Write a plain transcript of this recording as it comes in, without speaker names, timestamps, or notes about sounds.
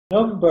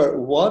number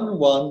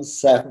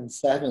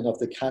 1177 of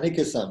the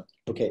Catechism,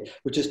 okay,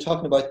 which is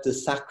talking about the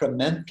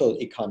sacramental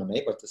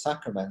economy, or the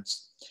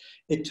sacraments.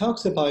 It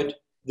talks about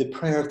the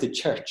prayer of the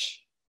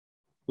church,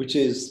 which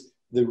is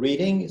the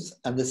readings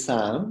and the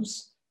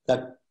psalms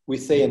that we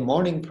say in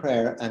morning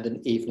prayer and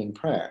in evening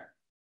prayer.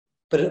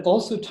 But it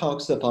also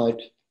talks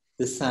about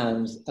the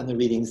psalms and the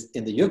readings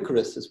in the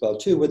Eucharist as well,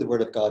 too, where the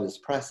Word of God is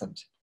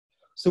present.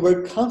 So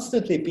we're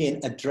constantly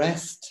being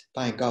addressed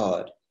by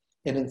God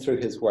in and through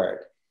His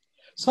Word.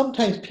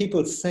 Sometimes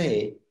people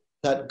say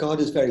that God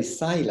is very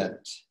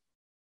silent.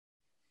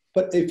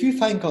 But if you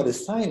find God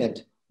is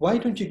silent, why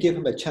don't you give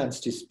Him a chance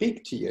to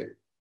speak to you?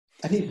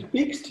 And He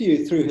speaks to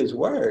you through His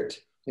Word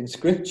in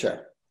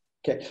Scripture.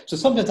 Okay, so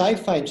sometimes I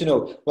find,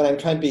 when I'm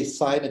trying to be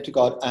silent to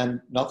God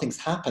and nothing's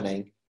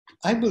happening,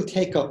 I will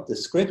take up the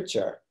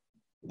Scripture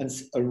and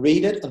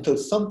read it until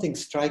something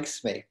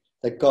strikes me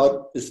that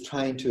God is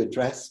trying to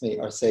address me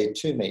or say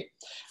to me.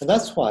 And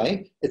that's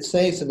why it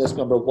says in this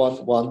number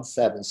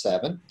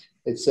 1177,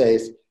 it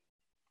says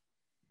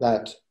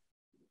that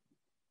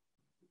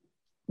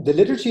the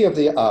liturgy of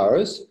the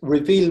hours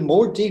reveal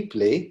more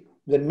deeply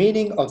the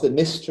meaning of the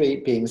mystery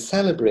being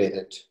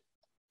celebrated.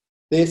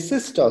 They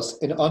assist us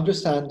in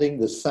understanding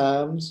the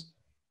Psalms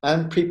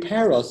and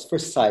prepare us for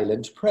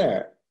silent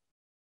prayer.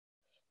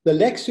 The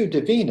Lectio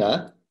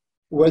Divina,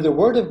 where the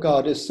Word of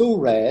God is so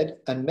read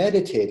and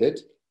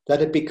meditated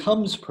that it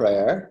becomes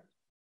prayer,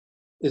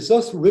 is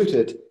thus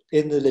rooted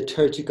in the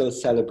liturgical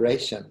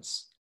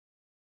celebrations.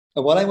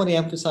 And what I want to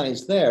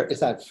emphasize there is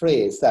that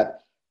phrase,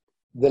 that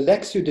the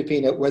Lectio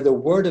Divina, where the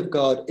Word of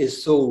God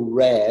is so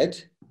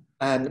read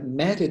and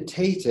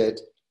meditated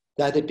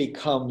that it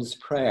becomes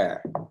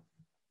prayer.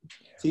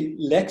 See,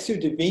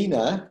 Lectio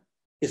Divina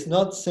is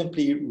not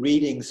simply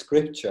reading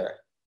Scripture.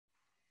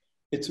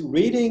 It's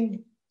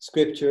reading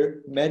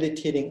Scripture,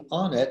 meditating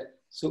on it,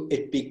 so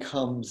it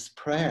becomes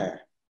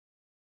prayer,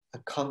 a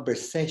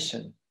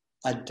conversation,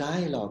 a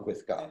dialogue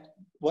with God.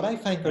 What I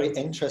find very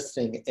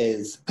interesting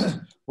is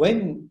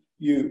when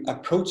you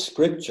approach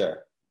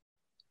Scripture,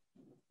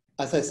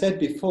 as I said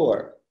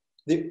before,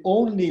 the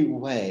only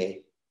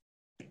way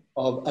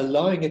of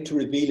allowing it to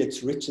reveal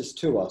its riches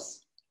to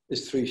us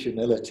is through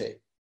humility.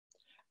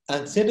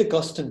 And St.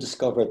 Augustine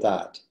discovered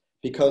that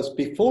because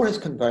before his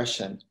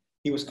conversion,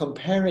 he was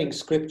comparing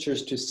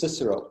Scriptures to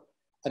Cicero,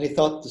 and he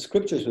thought the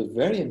Scriptures was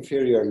very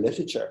inferior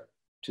literature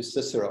to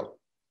Cicero.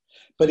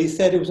 But he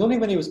said it was only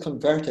when he was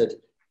converted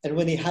and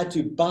when he had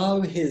to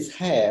bow his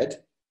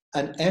head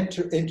and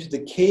enter into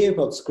the cave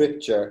of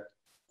Scripture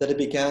that it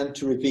began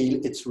to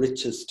reveal its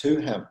riches to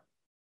him.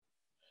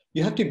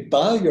 You have to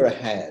bow your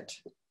head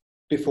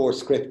before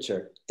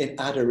Scripture in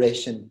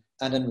adoration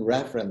and in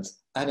reverence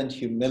and in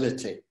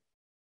humility.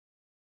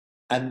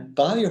 And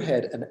bow your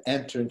head and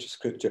enter into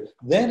Scripture.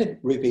 Then it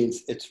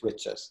reveals its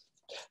riches.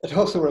 It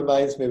also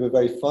reminds me of a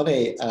very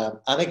funny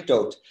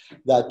anecdote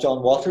that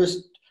John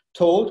Waters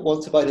told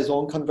once about his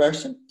own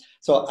conversion.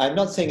 So I'm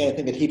not saying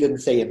anything that he didn't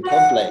say in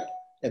public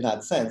in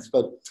that sense,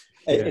 but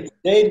it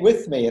stayed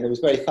with me, and it was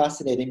very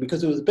fascinating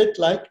because it was a bit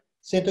like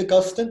St.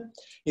 Augustine.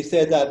 He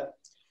said that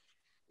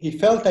he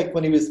felt like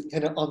when he was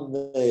kind of on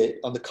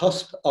the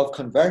cusp of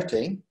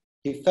converting,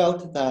 he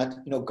felt that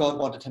God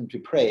wanted him to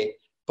pray,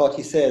 but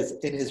he says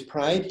in his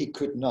pride he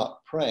could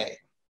not pray.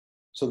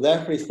 So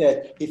therefore he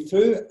said he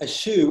threw a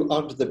shoe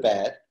under the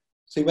bed.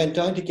 So he went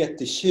down to get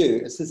the shoe,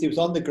 and since he was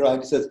on the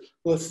ground, he says,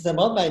 well, since I'm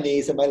on my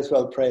knees, I might as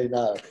well pray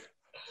now.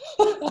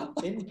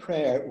 In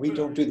prayer, we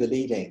don't do the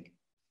leading.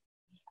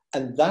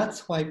 And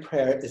that's why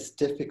prayer is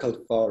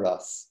difficult for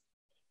us,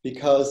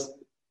 because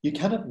you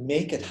cannot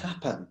make it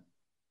happen.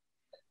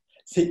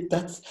 See,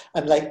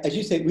 and like, as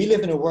you say, we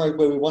live in a world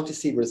where we want to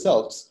see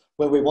results,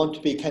 where we want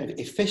to be kind of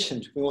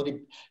efficient. We want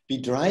to be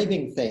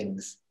driving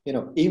things.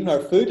 Even our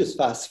food is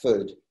fast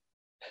food.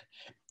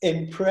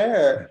 In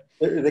prayer,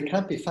 there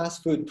can't be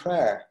fast food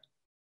prayer.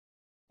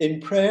 In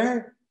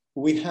prayer,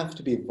 we have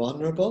to be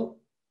vulnerable.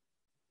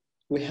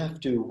 We have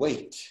to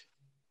wait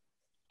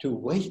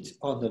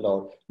on the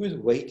Lord, who is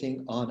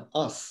waiting on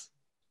us.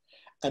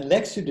 And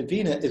Lectio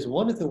Divina is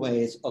one of the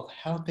ways of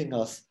helping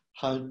us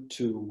how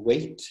to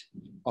wait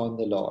on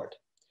the Lord.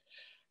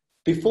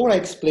 Before I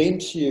explain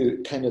to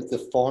you kind of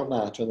the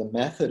format or the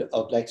method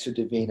of Lectio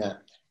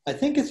Divina, I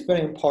think it's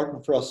very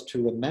important for us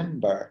to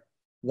remember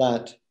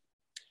that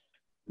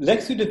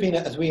Lectio Divina,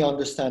 as we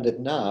understand it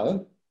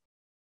now,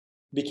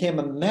 became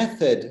a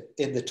method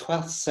in the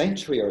 12th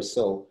century or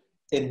so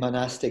in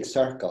monastic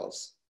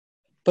circles.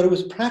 But it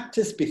was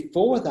practiced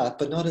before that,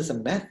 but not as a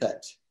method.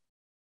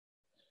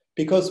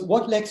 Because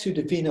what Lectio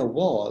Divina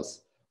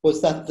was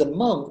that the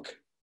monk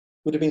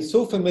would have been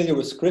so familiar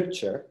with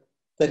Scripture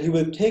that he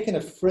would have taken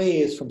a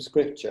phrase from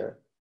Scripture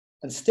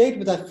and stayed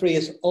with that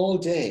phrase all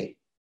day.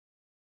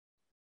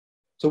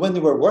 So when they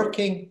were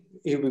working,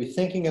 he would be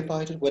thinking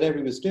about it, whatever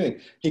he was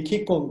doing. He'd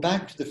keep going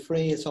back to the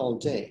phrase all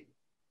day.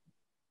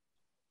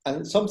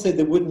 And some say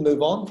they wouldn't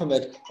move on from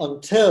it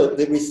until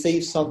they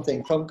received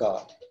something from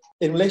God.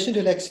 In relation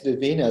to Lectio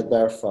Divina,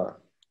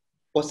 therefore,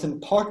 what's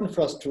important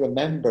for us to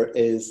remember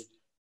is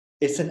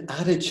it's an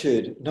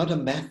attitude, not a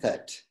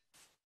method.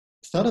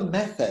 It's not a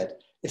method,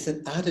 it's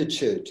an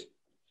attitude.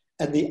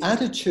 And the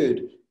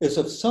attitude is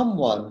of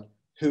someone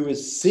who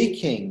is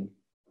seeking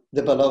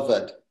the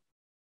beloved,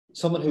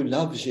 someone who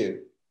loves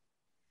you.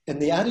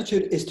 And the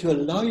attitude is to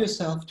allow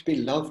yourself to be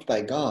loved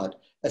by God,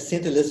 as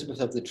St. Elizabeth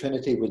of the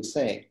Trinity would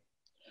say.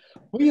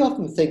 We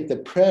often think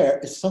that prayer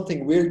is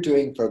something we're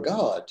doing for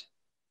God.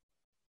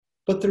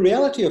 But the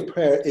reality of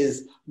prayer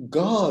is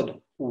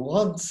God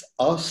wants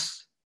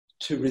us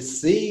to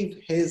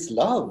receive his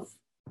love.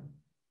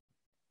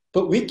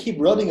 But we keep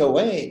running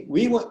away.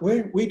 We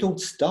don't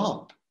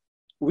stop.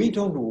 We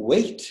don't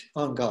wait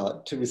on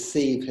God to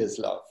receive his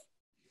love.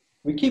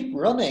 We keep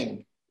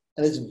running,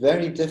 and it's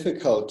very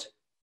difficult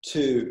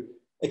to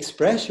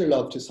express your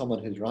love to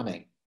someone who's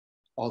running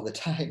all the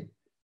time.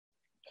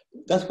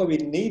 That's why we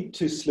need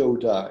to slow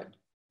down.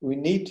 We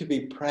need to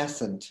be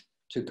present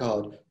to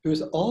God, who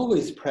is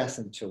always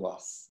present to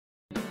us.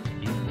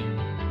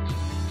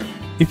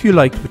 If you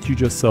liked what you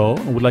just saw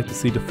and would like to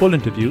see the full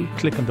interview,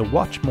 click on the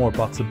Watch More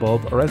box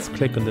above, or else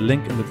click on the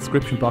link in the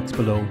description box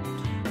below.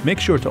 Make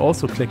sure to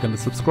also click on the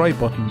subscribe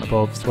button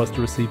above so as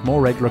to receive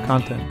more regular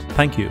content.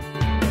 Thank you.